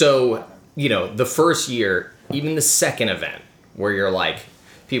so the first year, even the second event, where you're like,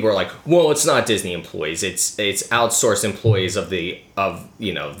 people are like, well, it's not Disney employees, it's outsourced employees of the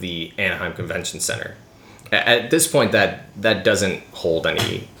Anaheim Convention Center. At this point, that doesn't hold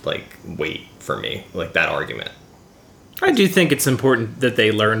any weight for me, that argument. I do think it's important that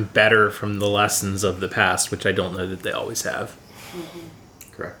they learn better from the lessons of the past, which I don't know that they always have.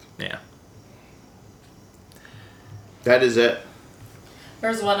 Mm-hmm. Correct. Yeah. That is it.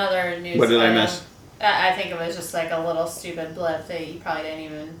 There's one other news. What did I item. miss? I think it was just like a little stupid blip that you probably didn't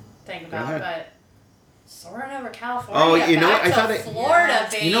even think about, ahead. but soaring over California. Oh, you know what? back I thought to it- Florida,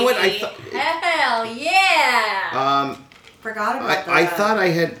 baby. You know what? Hell yeah! Forgot about that. I thought I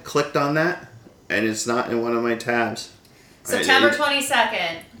had clicked on that, and it's not in one of my tabs. September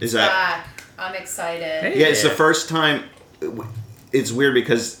 22nd. Is that- back. I'm excited. Hey. Yeah, it's the first time. It's weird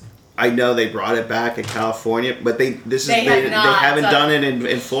because I know they brought it back in California, but they haven't done it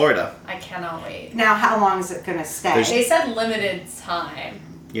in Florida. I cannot wait. Now, how long is it going to stay? They said limited time.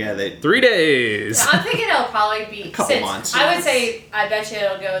 Yeah, they. 3 days. I'm thinking it'll probably be couple months. I would say I bet you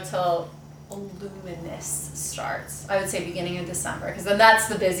it'll go till Luminous starts. I would say beginning of December because then that's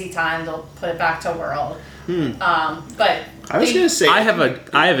the busy time. They'll put it back to World. But I was gonna say. I have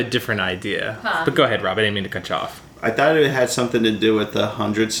a different idea. Huh. But go ahead, Rob. I didn't mean to cut you off. I thought it had something to do with the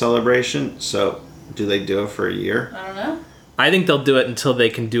 100 celebration. So, do they do it for a year? I don't know. I think they'll do it until they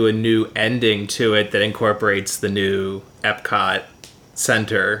can do a new ending to it that incorporates the new Epcot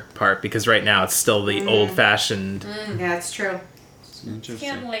Center part, because right now it's still the old-fashioned. Yeah, it's true.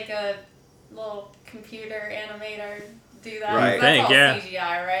 Can't like a little computer animator do that? Right. That's all Yeah.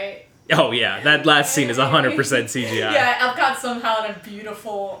 CGI, right? Oh yeah, that last scene is 100% CGI. Yeah, Epcot's somehow in a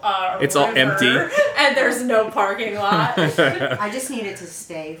beautiful It's all river, empty. and there's no parking lot. I just need it to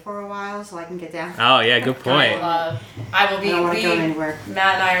stay for a while so I can get down. Oh yeah, good point. I will I be. don't want to go anywhere.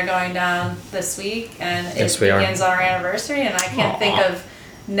 Matt and I are going down this week, and Yes, it we are. begins our anniversary, and I can't Aw. think of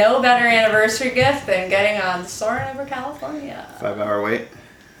no better anniversary gift than getting on Soaring Over California. 5-hour wait.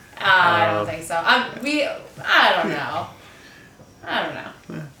 I don't think so. I don't know. I don't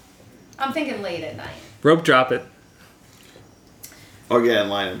know. I'm thinking late at night. Rope drop it. Or get in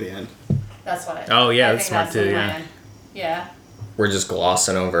line at the end. That's what. Oh, yeah, I that's think smart that's too, the yeah. plan. Yeah. We're just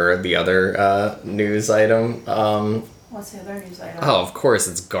glossing over the other news item. What's the other news item? Oh, of course,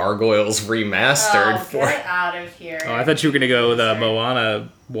 it's Gargoyles Remastered. Oh, get out of here. Oh, I thought you were gonna go with the Moana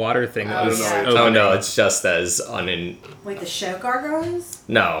water thing that Oh, was yeah. Oh opening. no, it's just as Wait, the show Gargoyles?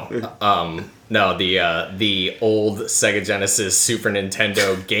 no, the old Sega Genesis Super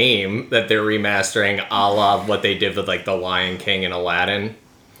Nintendo game that they're remastering, a la what they did with the Lion King and Aladdin.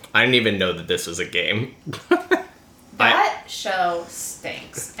 I didn't even know that this was a game. That show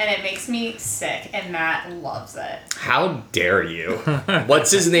stinks, and it makes me sick, and Matt loves it. How dare you?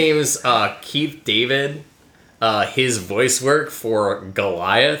 What's his name's Keith David? His voice work for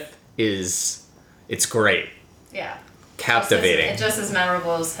Goliath it's great. Yeah. Captivating. Just as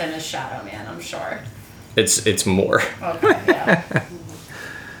memorable as him as Shadow Man, I'm sure. It's more. Okay, yeah.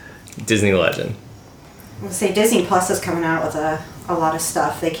 Disney legend. I'm going to say Disney Plus is coming out with a lot of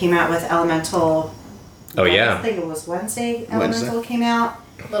stuff. They came out with Elemental. Oh, yeah. I think it was Wednesday. Wednesday. Elemental came out.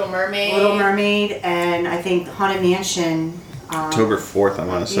 Little Mermaid. Little Mermaid, and I think Haunted Mansion. October 4th, I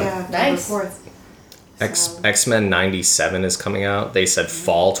want to say. Yeah, Nice. October 4th. So- X-Men 97 is coming out. They said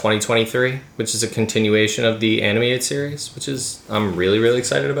fall 2023, which is a continuation of the animated series, which is I'm really, really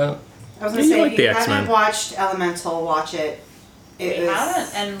excited about. I was Yeah, going to you say, like if the you X-Men. haven't watched Elemental, watch it. We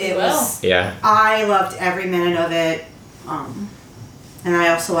haven't, and we it will. was- Yeah. I loved every minute of it. And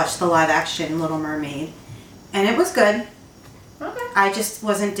I also watched the live action Little Mermaid. And it was good. Okay. I just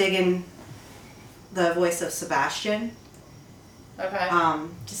wasn't digging the voice of Sebastian. Okay.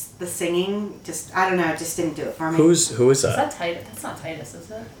 Just the singing, I don't know, it just didn't do it for me. Who is Is that? that Titus? That's not Titus,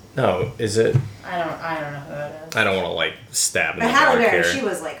 is it? No, is it? I don't know who it is. I don't want to stab in But the Halle dark Berry, here. she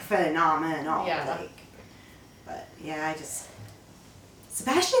was phenomenal. Yeah. But yeah,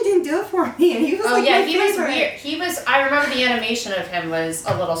 Sebastian didn't do it for me, and he was Oh like yeah, my he was favorite. weird. I remember the animation of him was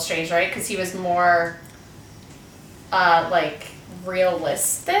a little strange, right? Because he was more,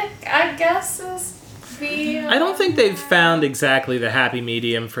 realistic, I guess is the. I don't think they've found exactly the happy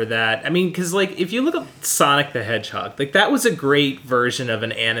medium for that. I mean, because if you look at Sonic the Hedgehog, that was a great version of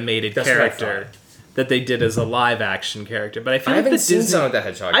an animated That's what I character thought. that they did as a live action character. But I feel I like haven't the seen Disney, Sonic the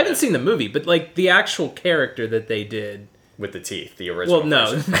Hedgehog I haven't yet. seen the movie, but the actual character that they did. With the teeth, the original Well,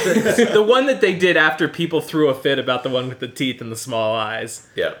 no, version. the one that they did after people threw a fit about the one with the teeth and the small eyes.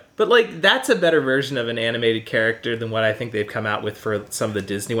 Yeah. But that's a better version of an animated character than what I think they've come out with for some of the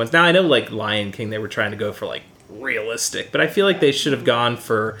Disney ones. Now I know Lion King they were trying to go for realistic, but I feel like they should have gone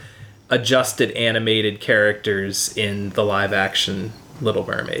for adjusted animated characters in the live action Little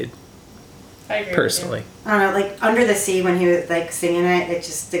Mermaid. I agree Personally, I don't know, like Under the Sea when he was like singing it,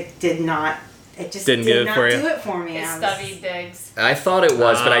 it did not Didn't do it not for you? do it for me. It's I was- Stubby Diggs. I thought it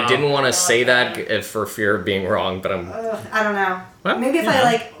was, but I didn't want Oh. to say that for fear of being wrong. But I'm. I don't know. Well, Maybe if you I know.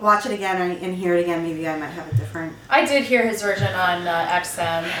 like watch it again and hear it again, maybe I might have a different. I did hear his version on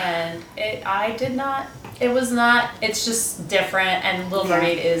XM, and it was not. It's just different, and Little Yeah.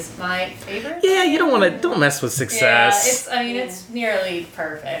 Mermaid is my favorite. Yeah, you don't mess with success. Yeah, it's nearly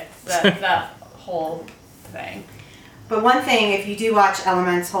perfect. That whole thing. But one thing, if you do watch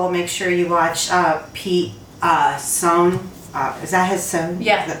Elemental, make sure you watch Pete Sohn. Is that his son?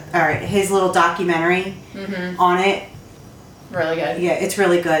 Yeah. All right, his little documentary on it. Really good. Yeah, it's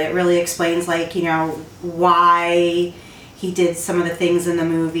really good. It really explains, like, why he did some of the things in the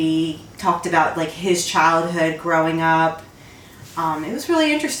movie. Talked about, like, his childhood growing up. It was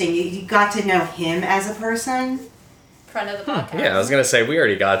really interesting. You got to know him as a person. Friend of the podcast. Yeah, I was gonna say we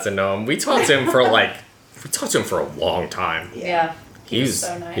already got to know him. We talked to him for a long time. Yeah. He was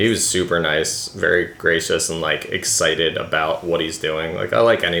so nice. He was super nice, very gracious, and like excited about what he's doing. Like I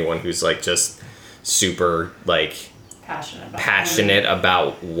like anyone who's like just super like passionate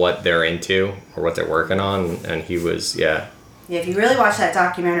about what they're into or what they're working on. And he was, yeah. Yeah, if you really watch that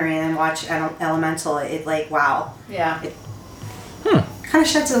documentary and then watch Elemental, it like, wow. Yeah. It kind of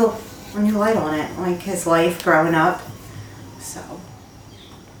sheds a new light on it, like his life growing up. So.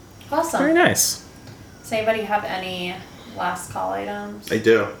 Awesome. Very nice. Does anybody have any last call items? I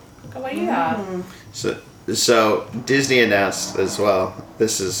do. What do you have? So Disney announced as well.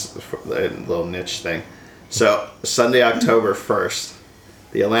 This is a little niche thing. So Sunday, October 1st,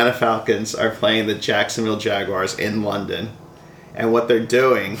 the Atlanta Falcons are playing the Jacksonville Jaguars in London, and what they're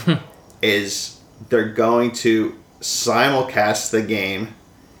doing is they're going to simulcast the game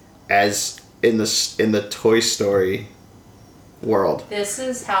as in the Toy Story world. This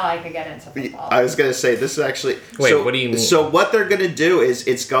is how I could get into football. I was gonna say this is actually. Wait, so, what do you mean? So what they're gonna do is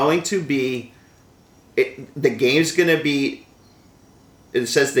it's going to be, the game's gonna be. It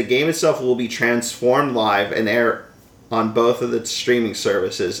says the game itself will be transformed live and air on both of the streaming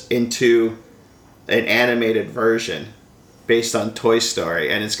services into an animated version based on Toy Story,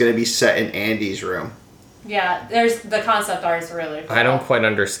 and it's gonna be set in Andy's room. Yeah, there's the concept art is really cool. I don't quite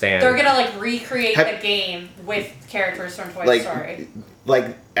understand. They're gonna like recreate the game with characters from Toy Story.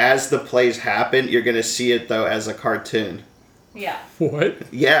 Like as the plays happen, you're gonna see it though as a cartoon. Yeah. What?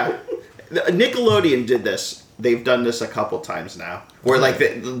 Yeah, Nickelodeon did this. They've done this a couple times now, where like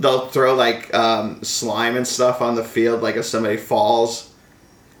they'll throw like slime and stuff on the field, like if somebody falls.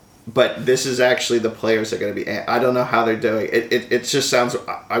 But this is actually the players are going to be. I don't know how they're doing it. It just sounds.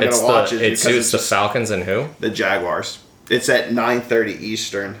 I'm going to watch it. It because suits it's the just Falcons and who? the Jaguars. It's at 9:30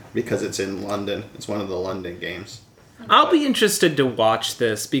 Eastern because it's in London. It's one of the London games. I'll be interested to watch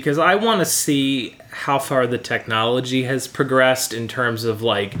this because I want to see how far the technology has progressed in terms of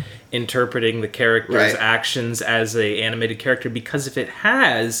like interpreting the character's Right. actions as a animated character, because if it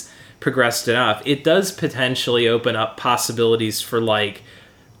has progressed enough, it does potentially open up possibilities for like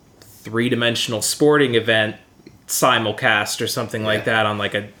three-dimensional sporting event simulcast or something like that on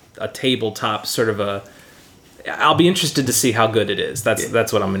like a tabletop sort of a. I'll be interested to see how good it is.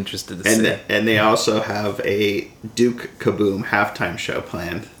 That's what I'm interested to see. And they also have a Duke Kaboom halftime show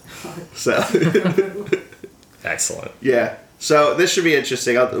planned. So Excellent. yeah, so this should be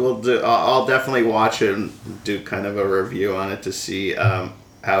interesting. I'll definitely watch it and do kind of a review on it to see how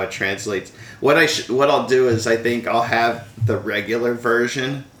it translates. What I'll do is I think I'll have the regular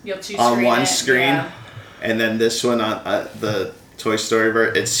version You'll choose on one it, screen, yeah. and then this one on the Toy Story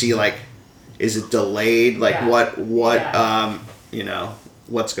version, and see like, is it delayed? Like Yeah.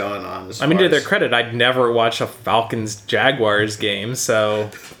 what's going on? I mean, to their credit, I'd never watch a Falcons Jaguars game,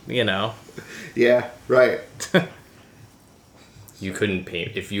 so Yeah, right. You couldn't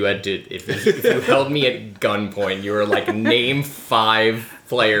paint if you had to. If you held me at gunpoint, you were like, name 5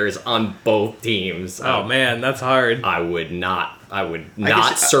 players on both teams. Oh man, that's hard. I would not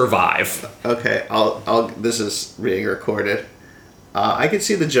guess- survive. Okay, I'll. This is being recorded. I could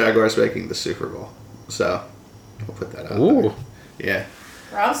see the Jaguars making the Super Bowl, so I'll put that out Ooh. there. Yeah.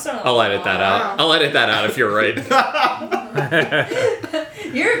 Rob's doing a I'll edit that out. I'll edit that out if you're right.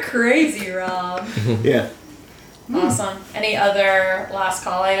 You're crazy, Rob. Yeah. Awesome. Any other last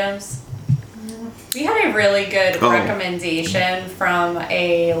call items? We had a really good recommendation from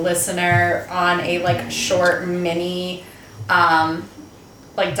a listener on a like short mini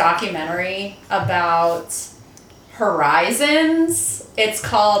documentary about Horizons. It's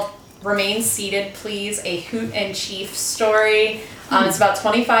called Remain Seated Please, a Hoot and Chief story. It's about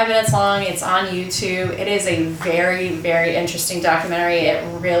 25 minutes long. It's on YouTube. It is a very, very interesting documentary. It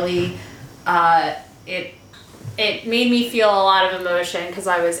really, it made me feel a lot of emotion because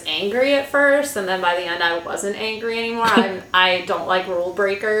I was angry at first, and then by the end I wasn't angry anymore. I don't like rule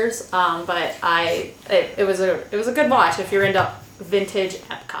breakers, but it was a good watch if you're into vintage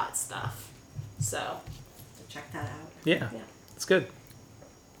Epcot stuff. So Check that out. Yeah, it's good.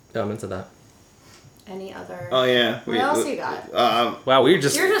 Yeah, I'm into that. any other? Oh yeah. What else you got? Wow, we were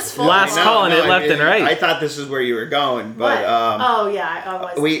just, You're just full last of- calling it left and right. I thought this is where you were going, but What? Oh yeah, I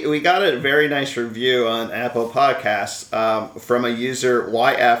was. we got a very nice review on Apple Podcasts from a user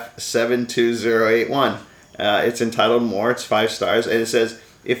YF72081. It's entitled "More." It's 5 stars, and it says,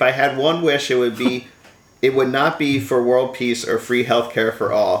 "If I had one wish, it would be, it would not be for world peace or free healthcare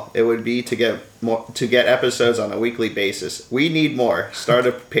for all. It would be to get episodes on a weekly basis. We need more. Start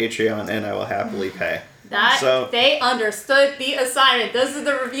a Patreon, and I will happily pay." They understood the assignment. Those are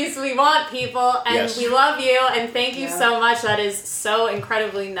the reviews we want, people, and Yes. we love you, and thank you so much. That is so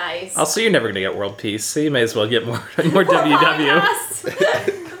incredibly nice. Also, you're never gonna get world peace, so you may as well get more WW.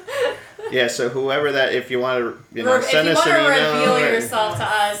 Podcast. Yeah, so whoever that, if you want to, If send you us want an to email. reveal or- yourself to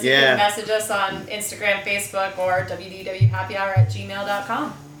us, you can message us on Instagram, Facebook, or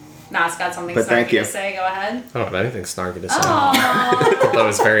wdwhappyhour@gmail.com. Matt's got something But thank snarky you. to say. Go ahead. I don't have anything snarky to say. Oh, That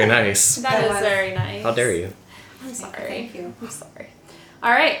was very nice. that is very nice. How dare you? I'm sorry. Thank you. I'm sorry.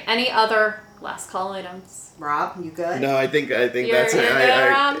 All right. Any other last call items? Rob, you good? No, I think that's it. You're good,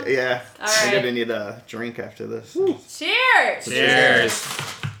 Rob? Yeah. All I'm right. gonna need a drink after this. Cheers. Cheers.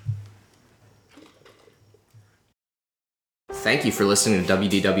 Thank you for listening to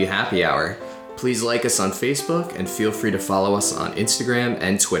WDW Happy Hour. Please like us on Facebook and feel free to follow us on Instagram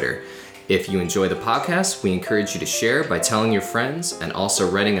and Twitter. If you enjoy the podcast, we encourage you to share by telling your friends and also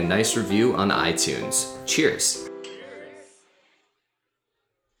writing a nice review on iTunes. Cheers.